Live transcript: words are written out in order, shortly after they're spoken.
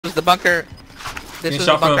was the bunker. This was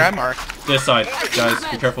the bunker I marked. This side, guys.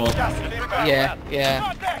 Be careful. Yeah,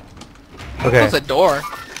 yeah. Okay. Close the door.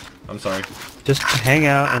 I'm sorry. Just hang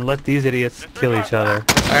out and let these idiots kill each other.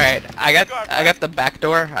 All right, I got the back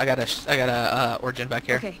door. I got a origin back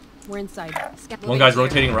here. Okay, we're inside. One guy's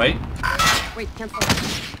rotating right. Wait, cancel.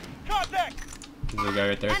 There's a guy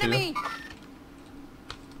right there Enemy. too.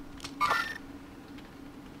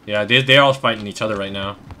 Yeah, they're all fighting each other right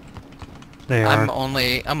now. They are. I'm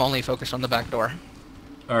only focused on the back door.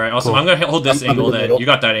 All right. Also, Cool. I'm gonna hold this angle. Then you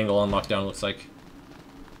got that angle on lockdown. Looks like.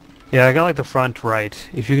 Yeah, I got like the front right.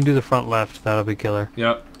 If you can do the front left, that'll be killer.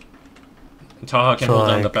 Yep. And Taha can So, hold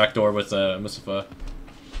down the like- back door with Mustafa.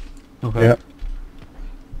 Okay. Yep.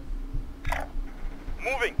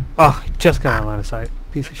 Moving. Oh, just got on line of sight.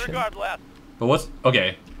 Piece of shit. Disregard left. But what's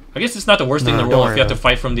okay? I guess it's not the worst thing in No, the don't world if worry you have to about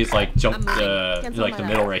fight from these like jump, I'm moving. Cancel like my the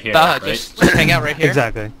left. middle right here, Taha, right? just hang out right here.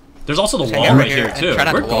 Exactly. There's also the Just hang wall out right right here here too. and try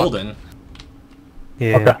not We're to walk. golden.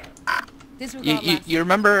 Yeah. Okay. Disregard left. You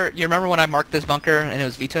remember when I marked this bunker and it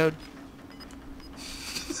was vetoed?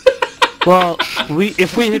 Well,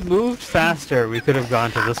 if we had moved faster, we could have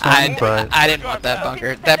gone to this one, but I didn't want that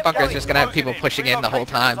bunker. That bunker is just gonna have people pushing in the whole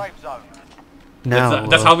time. now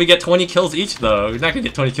That's how we get 20 kills each, though. We're not gonna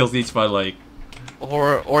get 20 kills each by like.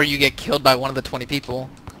 Or you get killed by one of the 20 people.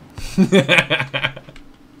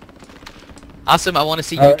 Awesome, I want to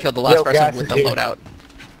see you kill the last Yo, person gas with is the here. loadout.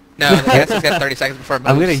 No, the gas has got 30 seconds before it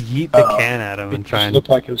moves. I'm gonna yeet the can at him and try and Looked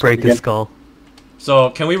like it was break gonna his get- skull.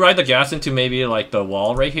 So can we ride the gas into maybe like the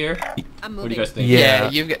wall right here? I'm What moving. do you guys think? Yeah.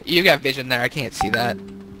 Yeah, you got vision there. I can't see that.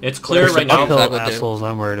 It's clear There's right the now. uphill- uphill I would do. assholes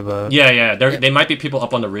I'm worried about. Yeah, they might be people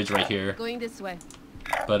up on the ridge right here, Going this way.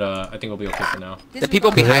 but I think we'll be okay for now. The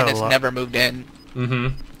people Disregard. behind got a us lot. never moved in. Mm-hmm.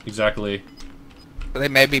 Exactly. They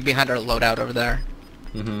may be behind our loadout over there.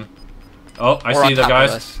 Mm-hmm. Oh, I or see on the top of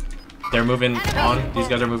guys. us. They're moving on. These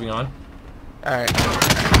guys are moving on. Alright.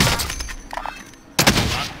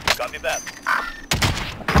 Copy that.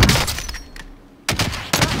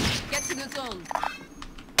 Get to the zone.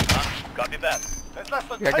 Copy that. There's less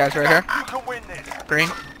than You got 10 guys right here? You can win this. Green?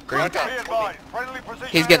 Green? Be advised. Friendly position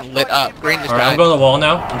He's getting lit up. Green just Alright, I'm died. going to the wall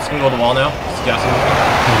now. I'm just gonna go to the wall now. Just gassing.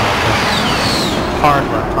 Hard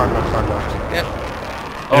left, hard left, hard left. Yep.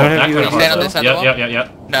 Oh, don't have that you kind stand of on hard. this side of the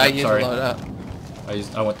Yep. wall? No, I Yep, used sorry. the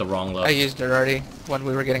loadout. I went the wrong I left. used it already when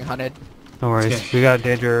we were getting hunted. No worries. Okay. We got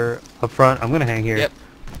danger up front. I'm gonna hang here. Yep.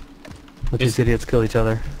 Let these idiots kill each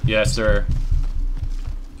other. Yes, sir.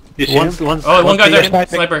 You see One him? Guy there.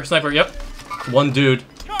 Sniping. Sniper, yep. One dude.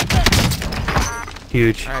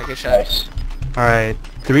 Huge. Alright, good shot. Nice. Alright.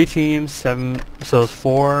 3 teams, 7. So it's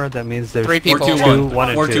 4. That means there's 3 people. 4-2-1. 1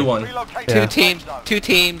 and 4-2-1. Relocate. Yeah. Two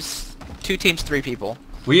teams, 3 people.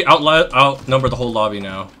 We outnumber the whole lobby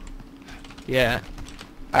now. Yeah.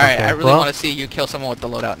 Alright, Okay, I really well- want to see you kill someone with the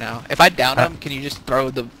loadout now. If I down him, can you just throw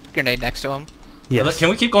the grenade next to him? Yes. Can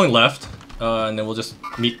we keep going left? And then we'll just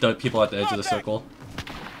meet the people at the edge of the circle.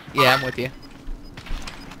 Yeah, I'm with you.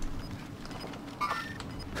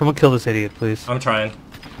 Someone kill this idiot, please. I'm trying.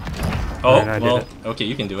 Oh, Alright, I did well, it. okay,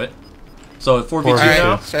 you can do it. So 4v2 4v2. now?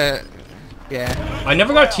 Alright, so... Yeah. I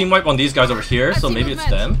never got a team wipe on these guys over here, so maybe it's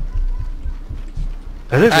them.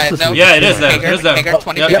 I think this is no. Yeah, it is them. Hangar, It is them. hangar,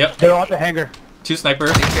 22. Yep. They're on the hangar. 2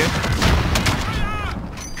 snipers. 22.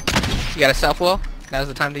 You got a self-will? Now's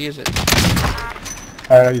the time to use it.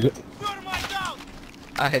 Alright, I'll use it.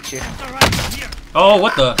 I'll hit you. Oh,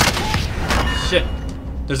 what the? Shit.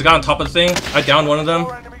 There's a guy on top of the thing. I downed one of them.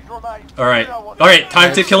 Four enemies remain. Alright. Alright,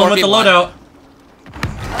 time to kill him with the 4v1. loadout.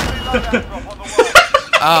 Enemy loadout drop on the way.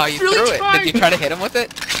 Oh, you really threw it. tried. Did you try to hit him with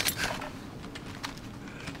it?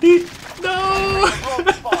 No!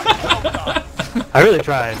 Roll spot. Well done. I really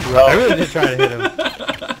tried. I really did try to hit him.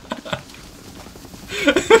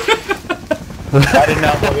 I did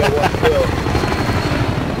not know we had 1 kill.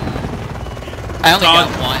 I only Dog.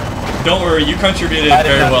 got one. Don't worry, you contributed I did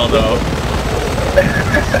very not- well though.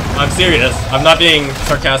 I'm serious. I'm not being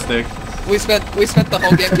sarcastic. We spent the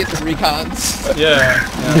whole game getting recons. Yeah.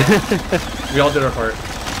 We all did our part.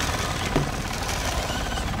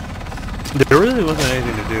 There really wasn't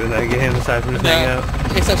anything to do in that game aside from just hang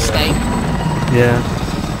out. Except Snake. Yeah.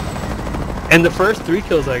 And the first 3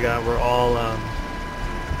 kills I got were all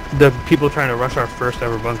the people trying to rush our first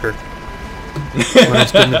ever bunker. When I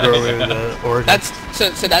stood in the doorway with the origin. That's so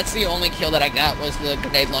that's the only kill that I got was the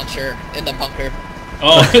grenade launcher in the bunker.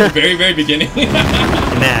 Oh, at the very, very beginning.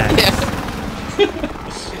 Nah. Yeah.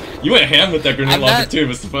 You went ham with that grenade I'm launcher not- too,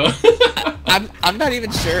 Mustafa. I'm not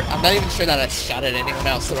even sure that I shot at anyone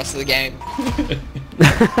else the rest of the game.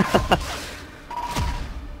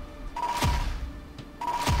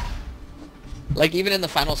 Like even in the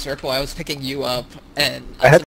final circle, I was picking you up, and I had